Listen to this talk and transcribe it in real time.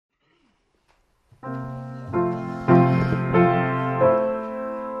The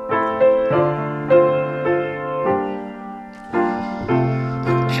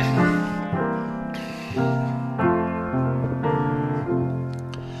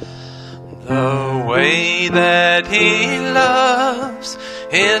way that he loves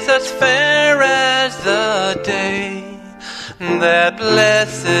is as fair as the day that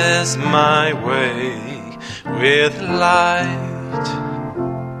blesses my way with light.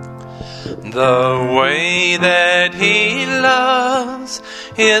 The way that he loves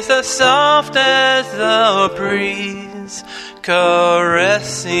is as soft as the breeze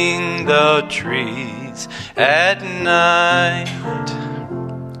caressing the trees at night.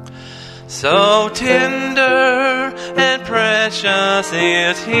 So tender and precious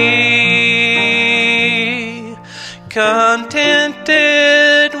is he, contented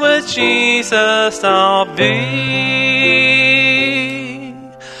with Jesus I'll be.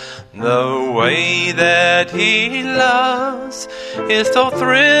 The way that he loves is so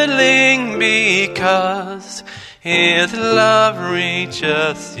thrilling because his love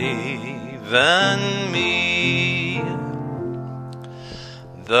reaches even me.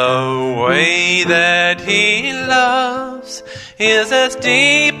 The way that he loves is as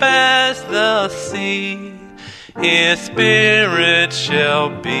deep as the sea. His spirit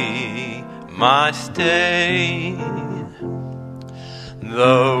shall be my stay.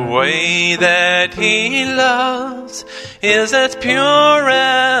 The way that he loves is as pure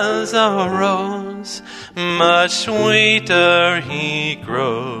as a rose. Much sweeter he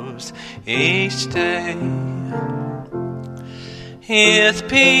grows each day. His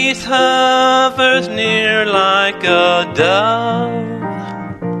peace hovers near like a dove.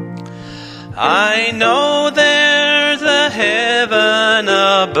 I know there's a heaven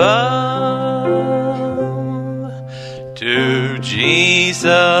above. To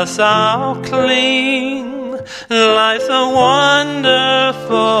Jesus I'll cling. Life's a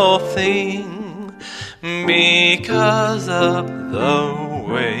wonderful thing because of the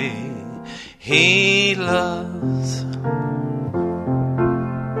way he loves.